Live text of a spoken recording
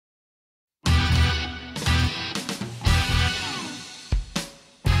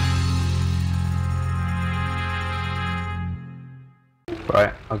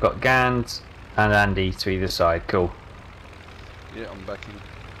Right, I've got Gand and Andy to either side. Cool. Yeah, I'm backing.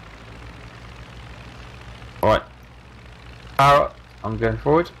 Alright. Power up. I'm going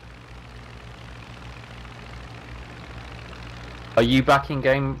forward. Are you back in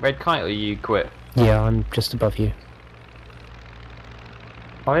game, RedKite, or you quit? Yeah, I'm just above you.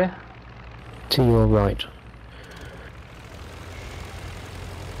 Oh yeah? To your right.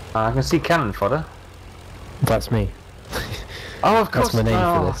 I can see cannon fodder. That's me. Oh, of course. That's my name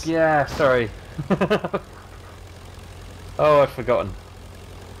oh, for this. Yeah, sorry. Oh, I'd forgotten.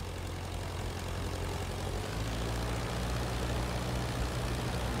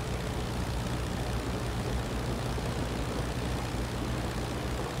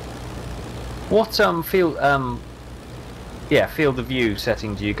 What field of view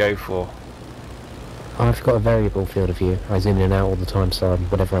setting do you go for? I've got a variable field of view. I zoom in and out all the time, so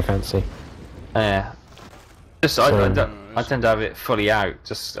whatever I fancy. Yeah. Just I tend to have it fully out.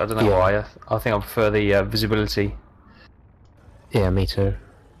 Just I don't know why. I think I prefer the visibility. Yeah, me too.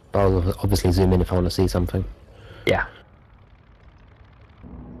 I'll obviously zoom in if I want to see something. Yeah.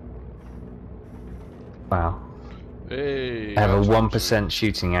 Wow. Hey, I have a 1%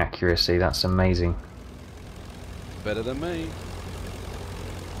 shooting accuracy. That's amazing. Better than me.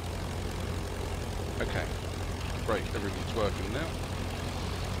 Okay. Great, everything's working now.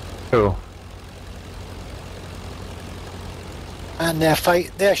 Cool. And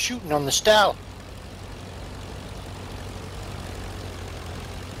they're shooting on the stall.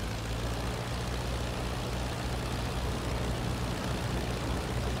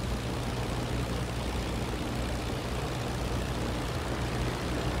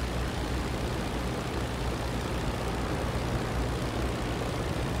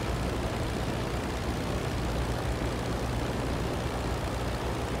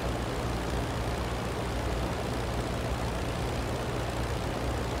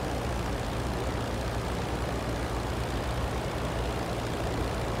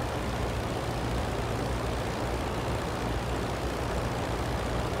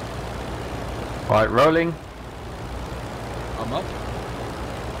 Right, rolling. I'm up.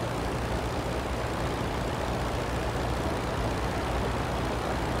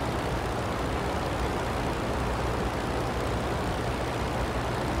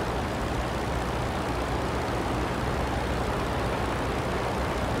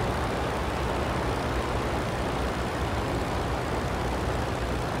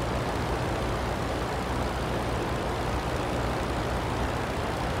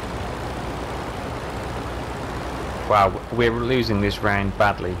 Wow, we're losing this round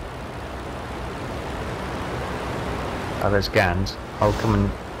badly. Oh, there's Gand. I'll come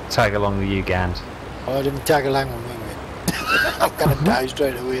and tag along with you, Gand. Oh, I didn't tag along with me, mate. I'm gonna die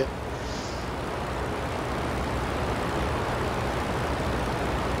straight away.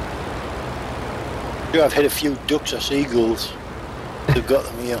 Sure, I've hit a few ducks or seagulls. They've got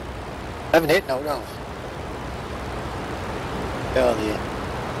them here. I haven't hit no, no. Oh, there.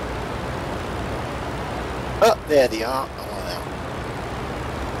 Oh, there they are. Oh, there.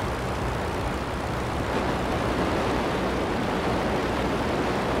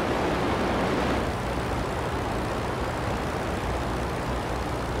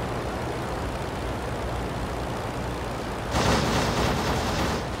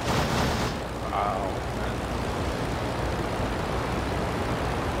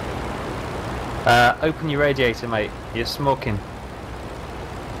 Open your radiator, mate. You're smoking.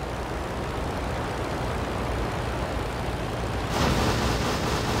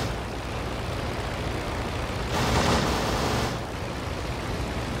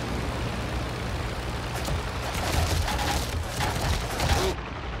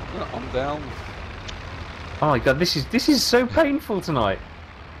 I'm down. Oh my god, this is so painful tonight.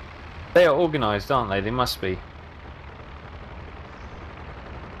 They are organised, aren't they? They must be.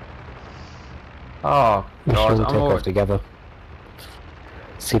 Oh We god, should I'm take all... off together.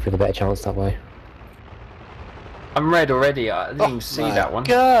 See if we have a better chance that way. I'm red already. I didn't even see that one.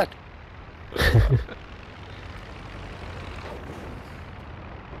 God!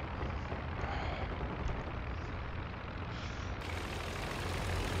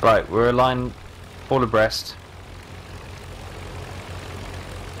 Right, we're aligned all abreast.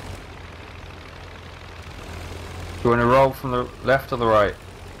 Do you want to roll from the left or the right?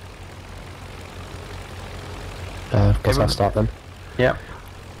 Guess I'll start then. Yep.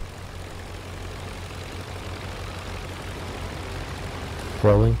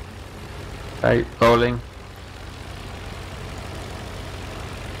 Rolling. Right, rolling.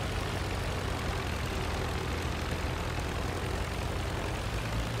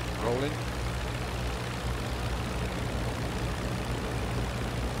 Rolling.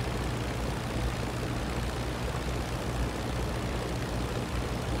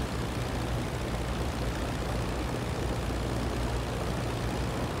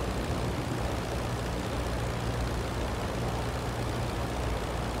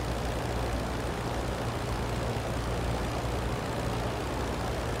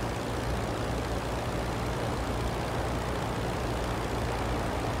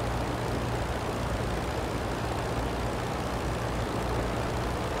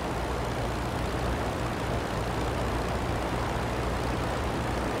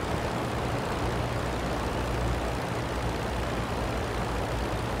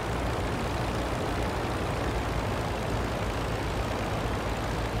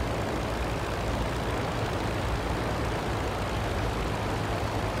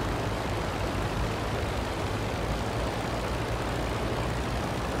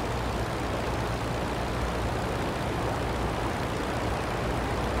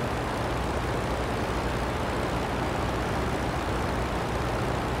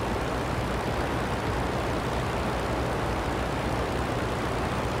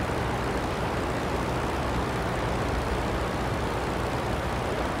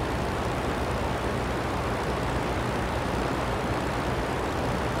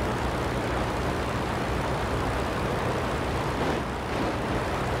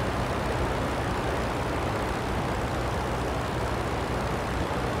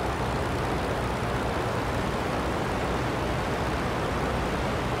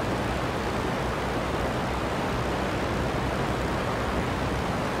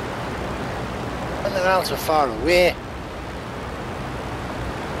 And they're all so far away.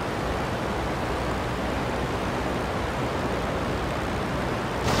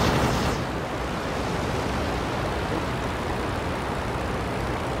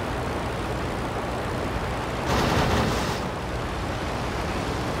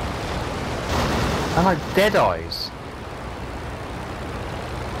 I'm like dead eyes.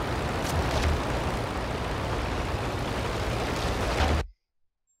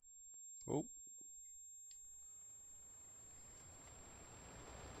 Oh,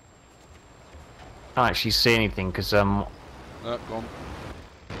 I can't actually see anything because gone.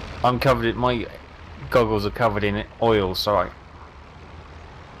 I'm covered in, my goggles are covered in oil, so I...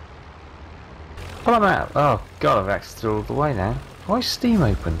 Oh, I'm out. Oh god, I've exited all the way now. Why is Steam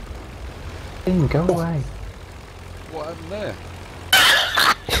open? Steam, go away. What happened there?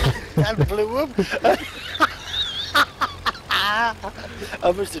 That blew up.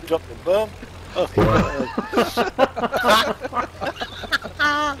 I must have dropped the bomb. Oh,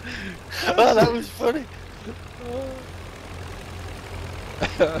 oh, that was funny.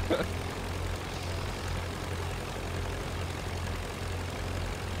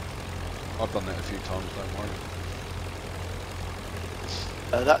 I've done that a few times, don't worry.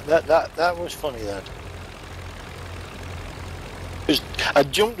 That was funny. That. Just, I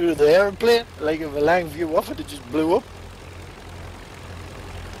jumped out of the airplane like if a long view off it, it just blew up.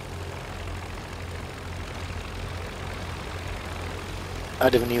 I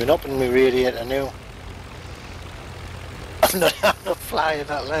didn't even open my radiator now. I'm not flying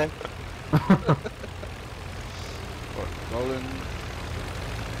that long. Right, rolling.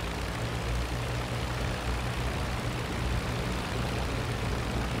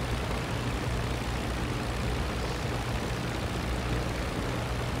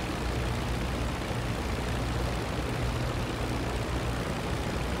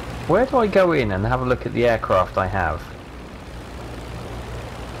 Where do I go in and have a look at the aircraft I have?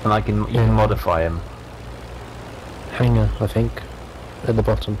 And you can modify them. Hangar, I think, at the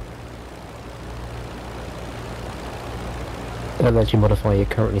bottom. It'll let you modify your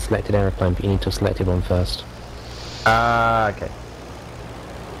currently selected aeroplane, but you need to have selected one first. Ah, okay.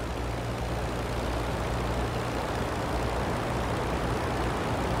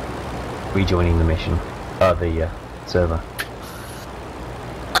 Rejoining the mission. The server.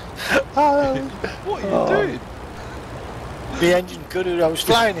 What are you doing? The engine couldn't. I was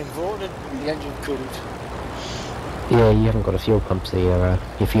flying in front and the engine couldn't. Yeah, you haven't got a fuel pump, so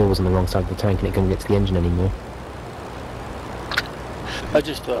your fuel was on the wrong side of the tank and it couldn't get to the engine anymore. I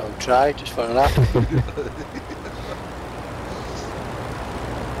just thought I'd try, just for a laugh.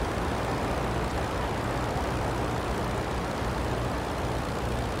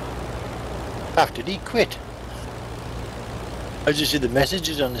 After he quit. I just see the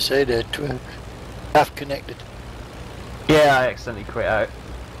messages on the side there, half connected. Yeah, I accidentally quit out.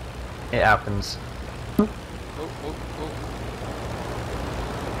 It happens. Oh, oh, oh.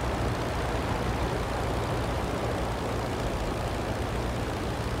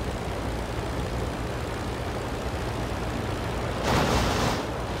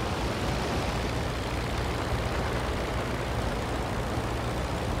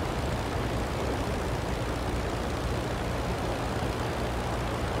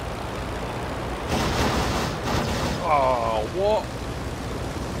 Oh, what?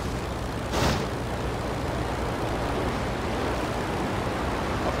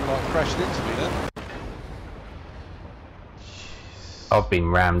 Nothing like crashed into me then. I've been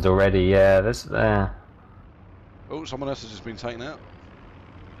rammed already, yeah, there's there. Oh, someone else has just been taken out.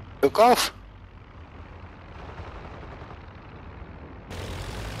 Took off.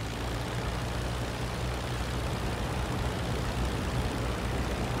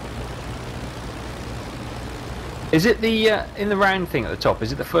 Is it the, in the round thing at the top,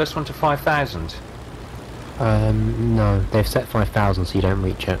 is it the first one to 5,000? No, they've set 5,000 so you don't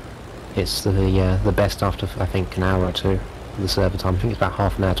reach it. It's the best after, I think, an hour or two of the server time. I think it's about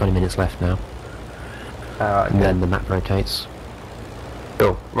half an hour, 20 minutes left now. Okay. And then the map rotates.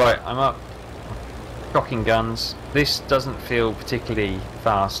 Cool. Right, I'm up. Shocking guns. This doesn't feel particularly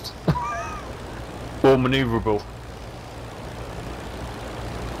fast. Or manoeuvrable.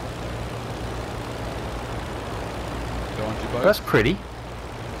 Behind you both. That's pretty.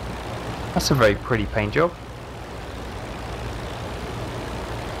 That's a very pretty paint job.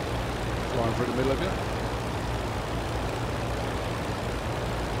 Flying through the middle of you.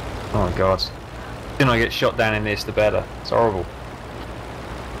 Oh my god. The sooner I get shot down in this, the better. It's horrible.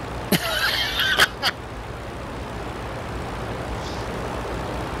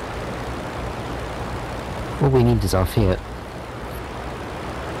 All we need is our Fiat.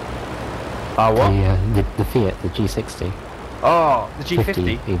 Oh, what? The Fiat, the G60. Oh, the G50?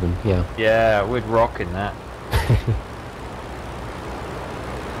 50 even, yeah. Yeah, we'd rock in that.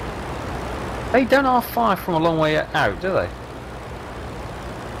 They don't half fire from a long way out, do they?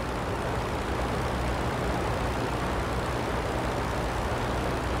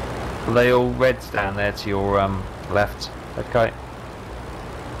 Are they all reds down there to your left, RedKite?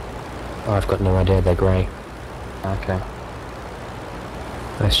 Oh, I've got no idea, they're grey. Okay.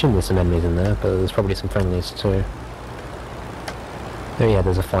 I assume there's some enemies in there, but there's probably some friendlies too. Oh yeah,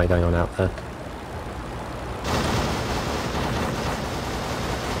 there's a fight going on out there.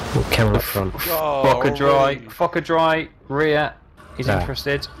 Oh, camera up front. Fokker dry, rear, he's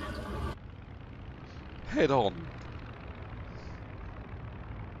interested. Head on.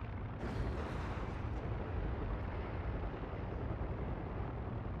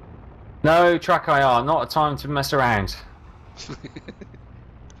 No, track IR, not a time to mess around.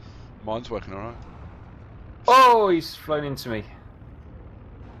 Mine's working alright. Oh, he's flown into me.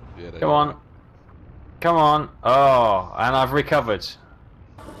 Yeah, Come on. Come on. Oh, and I've recovered.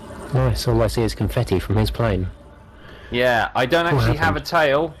 Nice, all I see is confetti from his plane. Yeah, I don't actually have a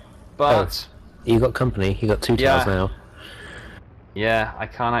tail, but... Oh, you got company, you got two tails now. Yeah, I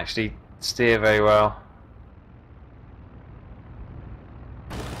can't actually steer very well.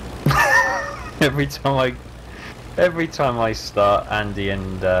 Every time I start, Andy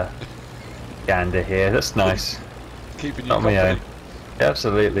and Gander here. That's nice. Keeping you Not my own. company.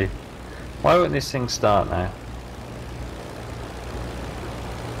 Absolutely. Why won't this thing start now?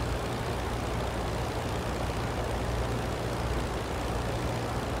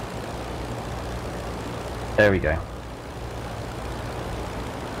 There we go.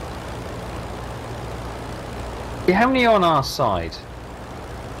 Yeah, how many are on our side?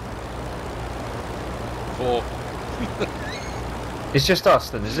 4. It's just us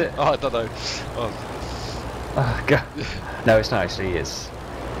then, is it? Oh, I don't know. Oh. Oh, God. No, it's not actually, it's...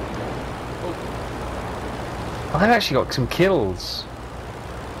 Oh, they've actually got some kills.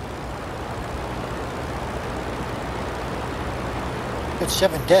 Got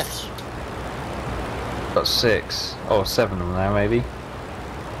 7 deaths. Got 6. Oh, 7 of them now, maybe.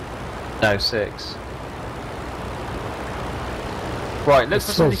 No, 6. Right, look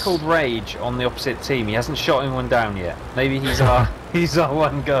for somebody called Rage on the opposite team. He hasn't shot anyone down yet. Maybe he's our he's our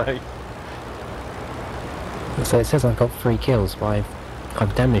one guy. So it says I've got 3 kills, but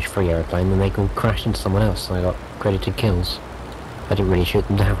I've damaged 3 aeroplanes and they all crashed into someone else, so I got credited kills. I didn't really shoot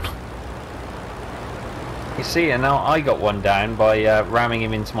them down. You see, and now I got one down by ramming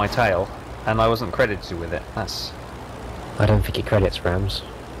him into my tail, and I wasn't credited with it. That's... I don't think it credits rams.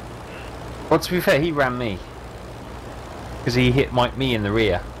 Well, to be fair, he rammed me. Because he hit me in the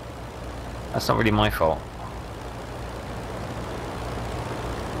rear. That's not really my fault.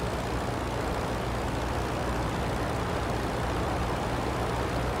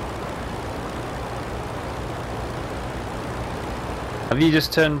 Have you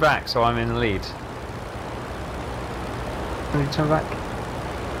just turned back so I'm in the lead? Can you turn back?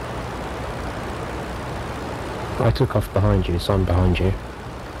 I took off behind you, so I'm behind you.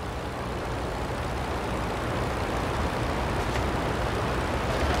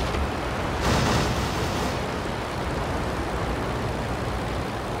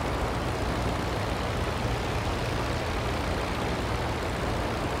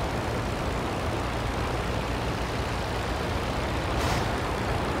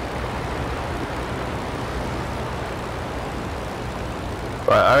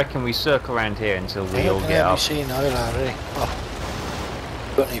 Right, I reckon we circle around here until we all get up. Seen Ola already.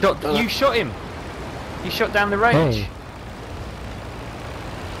 Oh. You shot him! You shot down the range! Hey.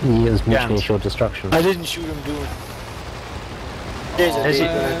 He was mutually assured destruction. I didn't shoot him, doing. There's a bit,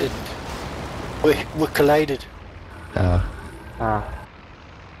 but I didn't. We collided.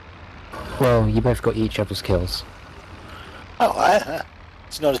 Well, you both got each other's kills. Oh,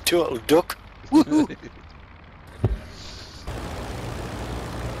 it's not a total duck. Woohoo!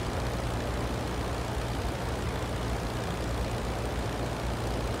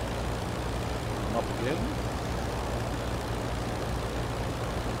 Up again.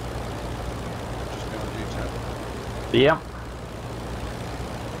 Just behind you, Taff. Yeah.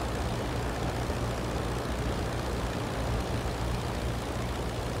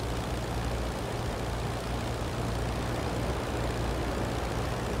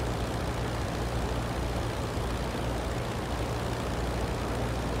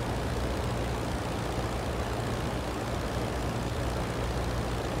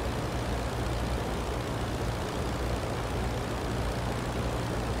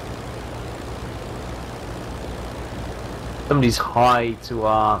 Somebody's high to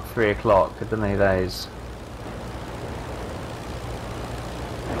our 3 o'clock. I don't know who that is.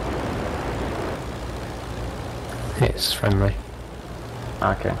 It's friendly.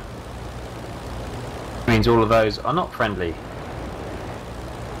 Okay. Means all of those are not friendly.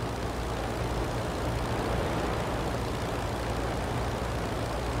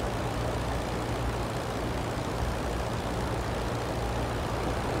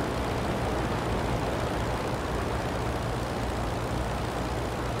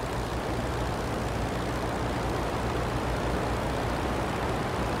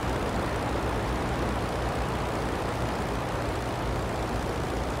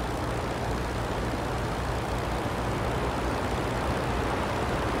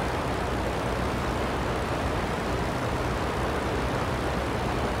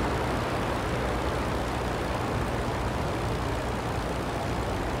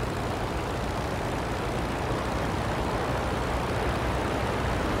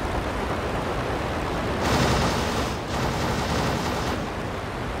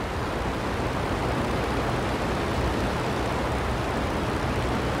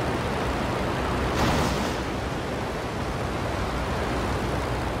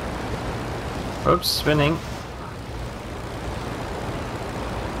 Oops, spinning.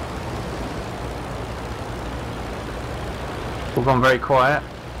 All gone very quiet.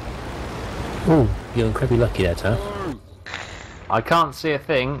 Ooh, you're incredibly lucky there, Taff. I can't see a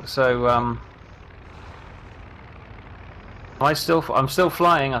thing, so I'm still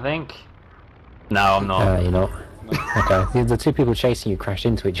flying, I think. No, I'm not. You're not. Okay, the two people chasing you crashed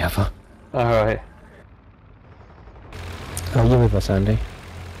into each other. Alright. Oh, you're with us, Andy.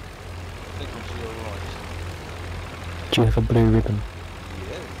 I think I'm to your right. Do you have a blue ribbon?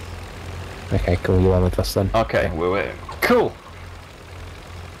 Yes. Okay, cool, you are with us then. Okay, we're cool.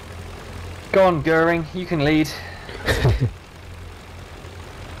 Go on, Goering, you can lead.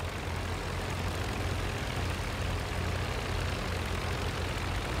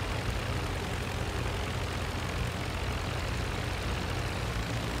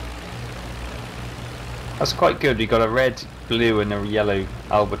 That's quite good. We got a red, blue, and a yellow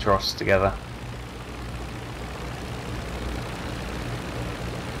albatross together.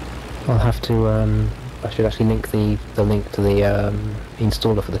 I'll have to, I should actually link the link to the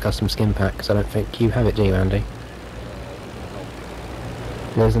installer for the custom skin pack, because I don't think you have it, do you, Andy?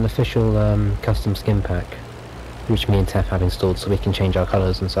 There's an official custom skin pack, which me and Taff have installed, so we can change our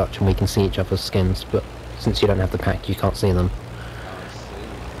colours and such, and we can see each other's skins, but since you don't have the pack, you can't see them.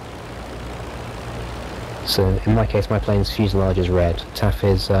 So, in my case, my plane's fuselage is red. Taff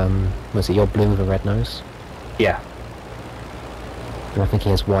is, was it your blue with a red nose? Yeah. And I think he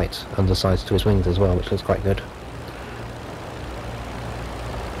has white undersides to his wings as well, which looks quite good.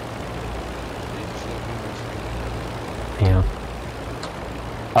 Yeah.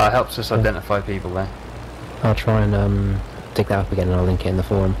 It helps us identify people there. I'll try and dig that up again and I'll link it in the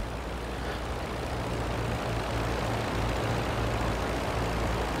forum.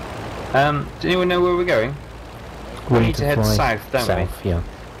 Do anyone know where we're going? We need to head fly south, don't we? south, yeah.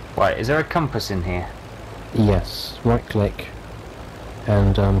 Right, is there a compass in here? Yes, right click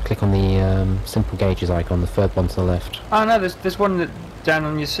and click on the simple gauges icon, the third one to the left. Oh no, there's one down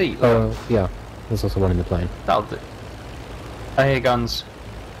on your seat. Oh, yeah, there's also one in the plane. That'll do. I hear guns.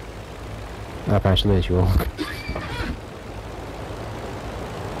 Apparently there's you all.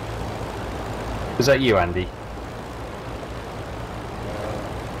 Is that you, Andy?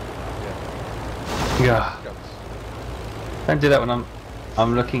 Yeah. Don't do that when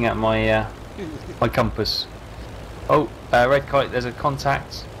I'm looking at my my compass. Oh, RedKite, there's a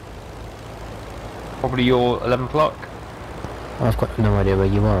contact. Probably your 11 o'clock. I've got no idea where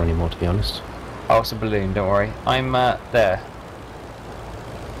you are anymore, to be honest. Oh, it's a balloon, don't worry. I'm there.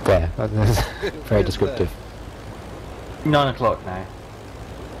 There, that's very descriptive. 9 o'clock now.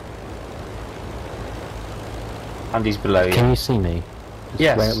 Andy's below you. Can you see me?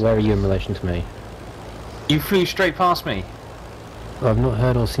 Yes. Where are you in relation to me? You flew straight past me. I've not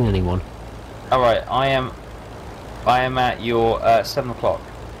heard or seen anyone. Alright, I am at your 7 o'clock.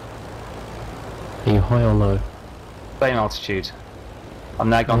 Are you high or low? Same altitude. I'm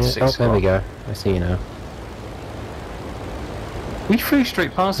now gone to 6 o'clock. There we go. I see you now. We flew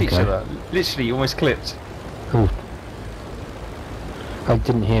straight past each Okay. other. Literally, almost clipped. Ooh. I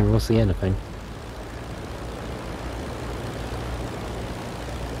didn't hear or see anything.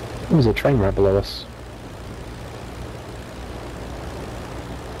 There was a train right below us.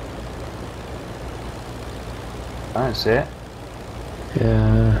 I don't see it.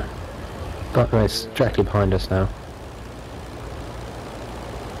 Yeah. But no, it's directly behind us now.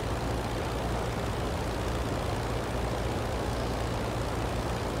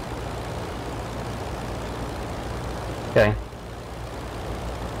 Okay.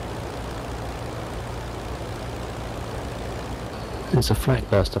 There's a flak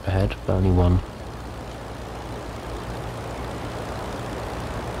burst up ahead, but only one.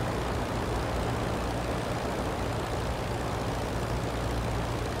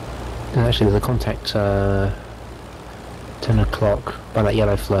 And actually, there's a contact 10 o'clock by that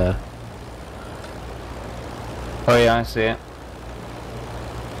yellow flare. Oh yeah, I see it.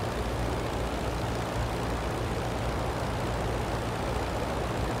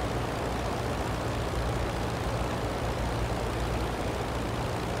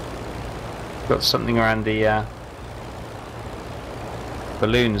 Got something around the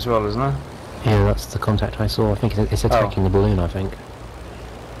balloon as well, isn't there? Yeah, that's the contact I saw. I think it's attacking the balloon, I think.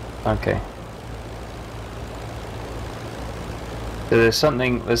 Okay. So there's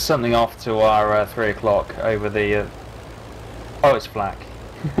something off to our 3 o'clock over the. Oh, it's flak.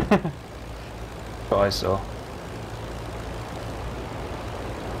 What I saw.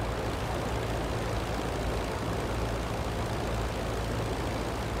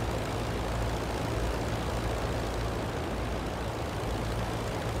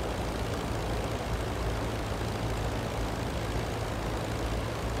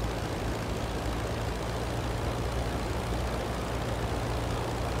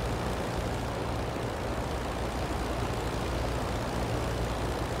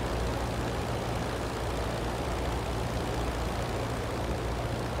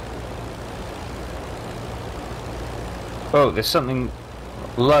 Oh, there's something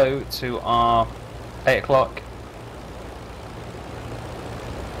low to our 8 o'clock.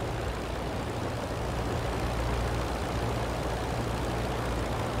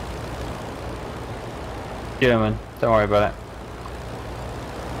 German, don't worry about it.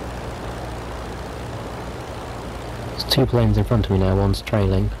 There's 2 planes in front of me now, one's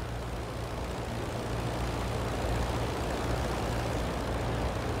trailing.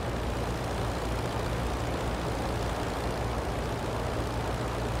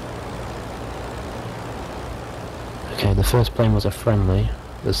 Okay, the first plane was a friendly.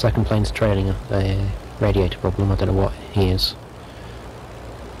 The second plane's trailing a radiator problem. I don't know what he is.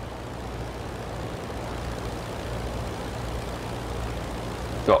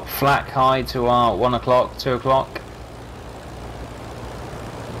 Got flak high to our 1 o'clock, 2 o'clock.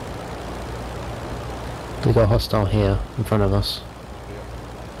 We got a hostile here in front of us.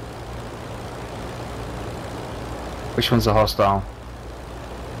 Which one's the hostile?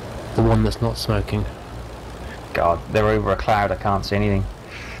 The one that's not smoking. God, they're over a cloud, I can't see anything.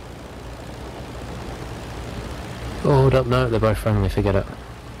 Oh, hold up, no, they're both friendly, forget it.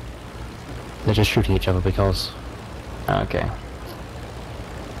 They're just shooting each other because... Okay.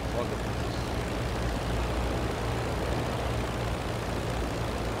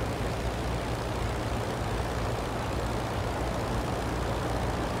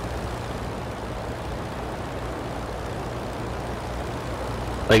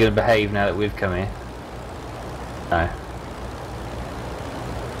 Are they going to behave now that we've come here? No.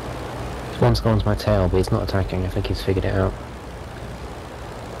 One's gone to my tail, but he's not attacking. I think he's figured it out.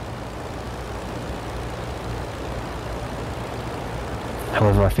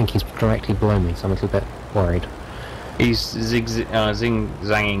 However, I think he's directly below me, so I'm a little bit worried. He's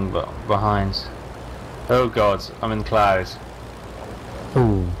zing-zanging behind. Oh god, I'm in the clouds.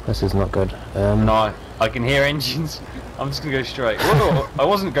 Ooh, this is not good. No, I can hear engines. I'm just going to go straight. Whoa, I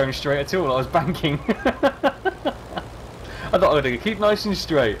wasn't going straight at all, I was banking. I thought I was going to keep nice and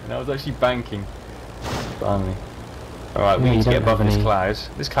straight, and I was actually banking. Finally. Alright, we need to get above this cloud.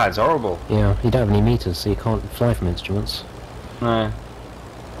 This cloud's horrible. Yeah, you don't have any meters, so you can't fly from instruments. No. I'm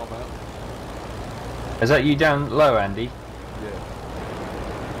out. Is that you down low, Andy?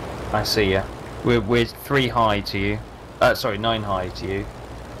 Yeah. I see ya. We're 3 high to you. Sorry, 9 high to you.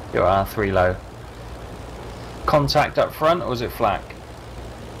 You're 3 low. Contact up front, or is it flak?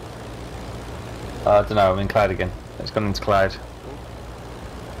 I don't know, I'm in cloud again. It's gone into cloud.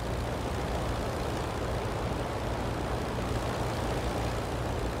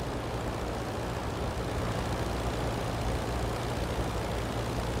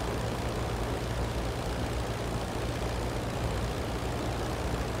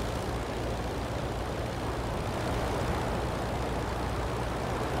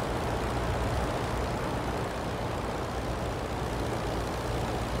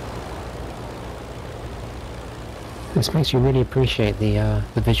 This makes you really appreciate the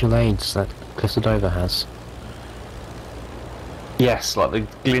visual aids that Clissadova has. Yes, like the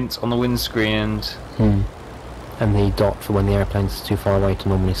glint on the windscreen And the dot for when the airplane's too far away to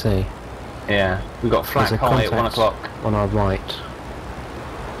normally see. yeah, we got flak There's a high at 1 contact o'clock. on our right.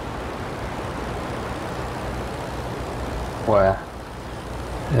 Where?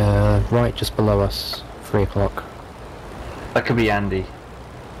 Right just below us, 3 o'clock. That could be Andy.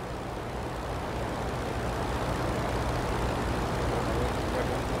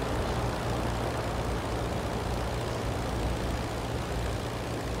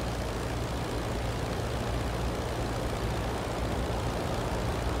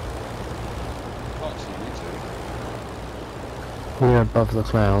 Can't see you two. We're above the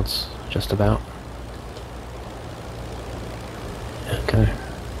clouds, just about. Okay.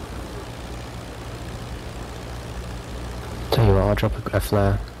 Tell you what, I'll drop a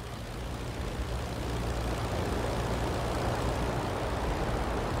flare.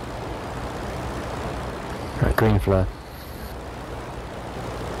 Right, green flare.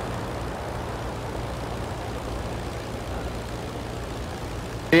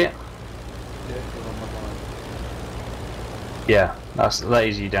 Yeah. Yeah, you're on my line. Yeah, that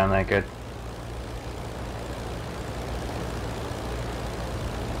is you down there, good.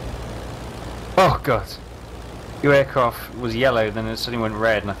 Oh god. Your aircraft was yellow, then it suddenly went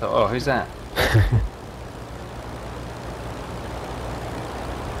red, and I thought, oh, who's that?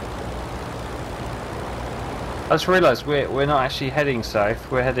 I just realised we're not actually heading south,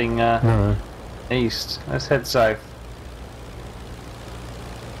 we're heading No. east. Let's head south.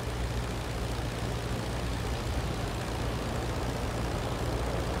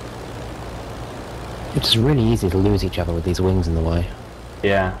 It's really easy to lose each other with these wings in the way.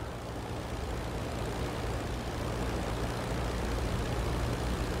 Yeah.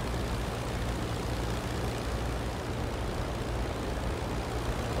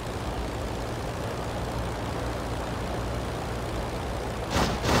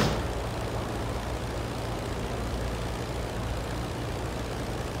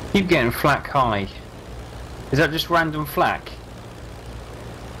 Keep getting flak high. Is that just random flak?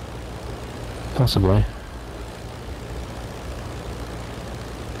 Possibly.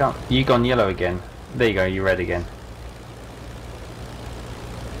 You gone yellow again. There you go, you're red again.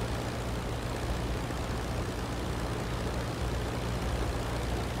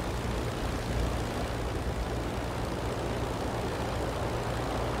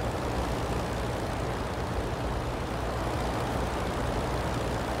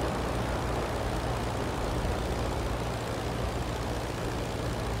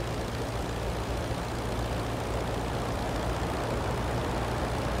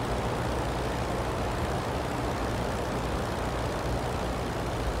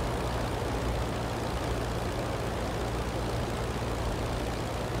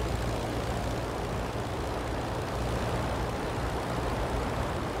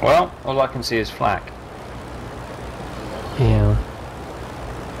 Well, all I can see is flak. Yeah.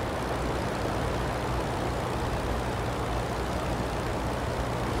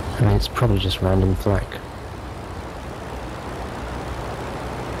 I mean, it's probably just random flak.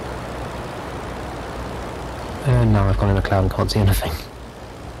 No, I've gone in a cloud and can't see anything.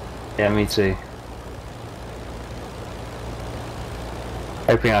 Yeah, me too.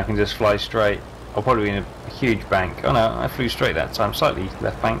 Hoping I can just fly straight. I'll probably be in a huge bank. Oh no, I flew straight that time, slightly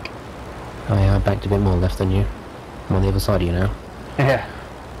left bank. Oh yeah, I banked a bit more left than you. I'm on the other side of you now. Yeah.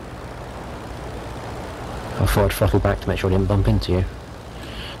 I thought I'd throttle back to make sure I didn't bump into you.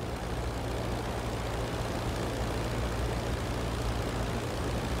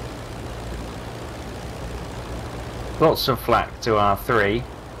 Lots of flak to R3.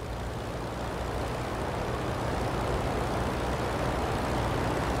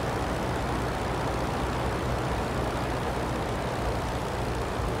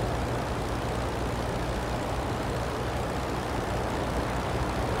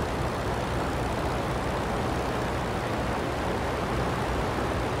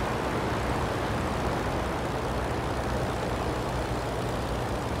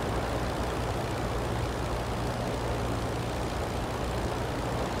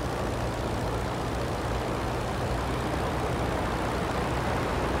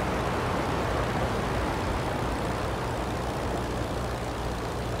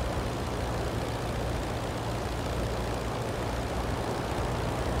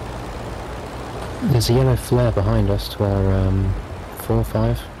 There's a yellow flare behind us to our 4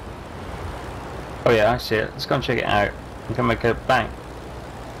 5. Oh yeah, I see it. Let's go and check it out. We can make a bank.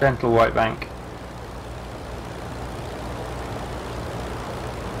 Gentle white bank.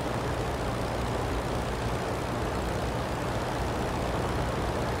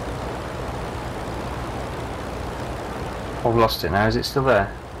 I've lost it now. Is it still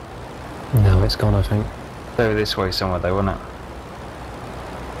there? No, it's gone, I think. It's over this way somewhere though, wasn't it?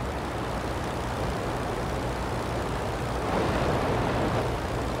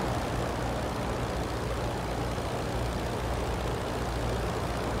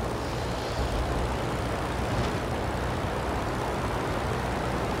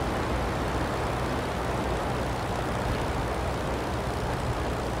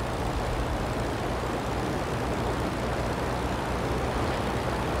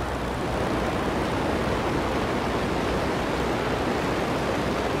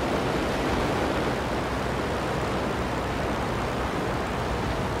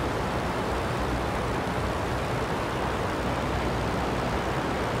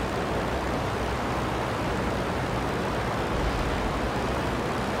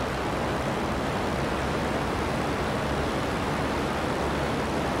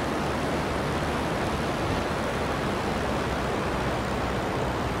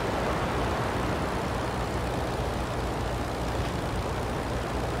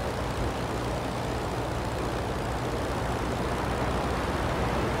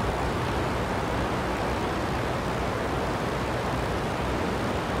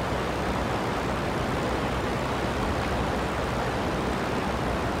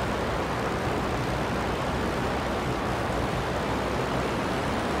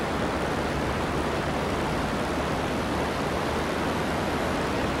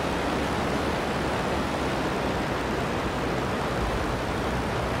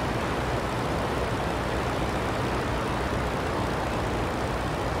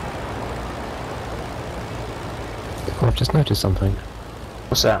 Oh, I've just noticed something.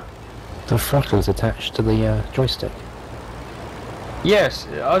 What's that? The throttle is attached to the joystick. Yes,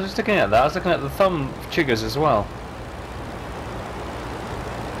 I was just looking at that. I was looking at the thumb triggers as well.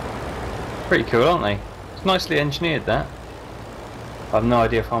 Pretty cool, aren't they? It's nicely engineered, that. I have no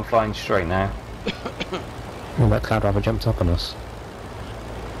idea if I'm flying straight now. Oh, that cloud rather jumped up on us.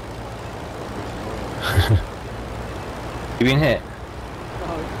 You been hit?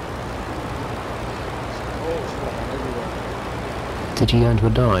 Did you go into a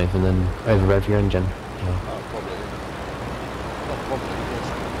dive and then overrev your engine? Oh, probably. Not probably, yes.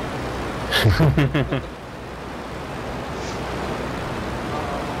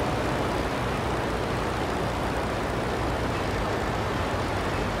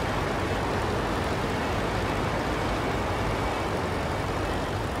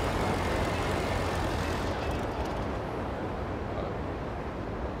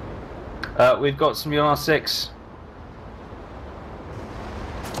 We've got some on R6.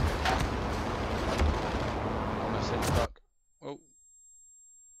 On a six duck. Oh,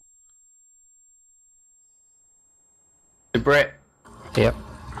 The Brit. Yep.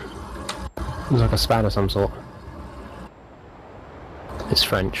 Looks like a span of some sort. It's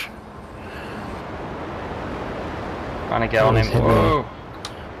French. Trying to get on him. Hit me. Whoa!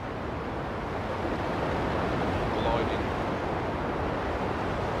 gliding.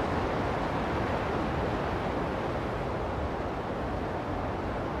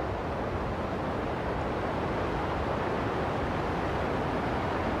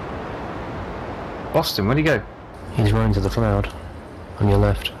 Boston, where'd he go? He's running to the cloud. On your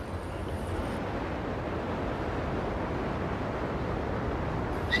left.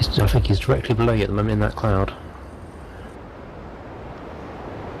 I think he's directly below you at the moment in that cloud.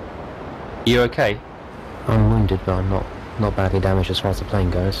 You okay? I'm wounded, but I'm not badly damaged as far as the plane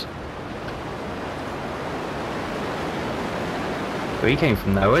goes. Well, he came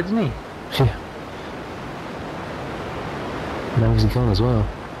from nowhere, didn't he? Yeah. Now he's gone as well.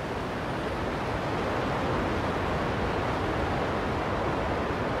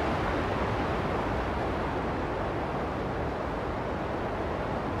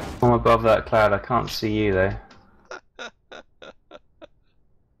 From above that cloud, I can't see you though.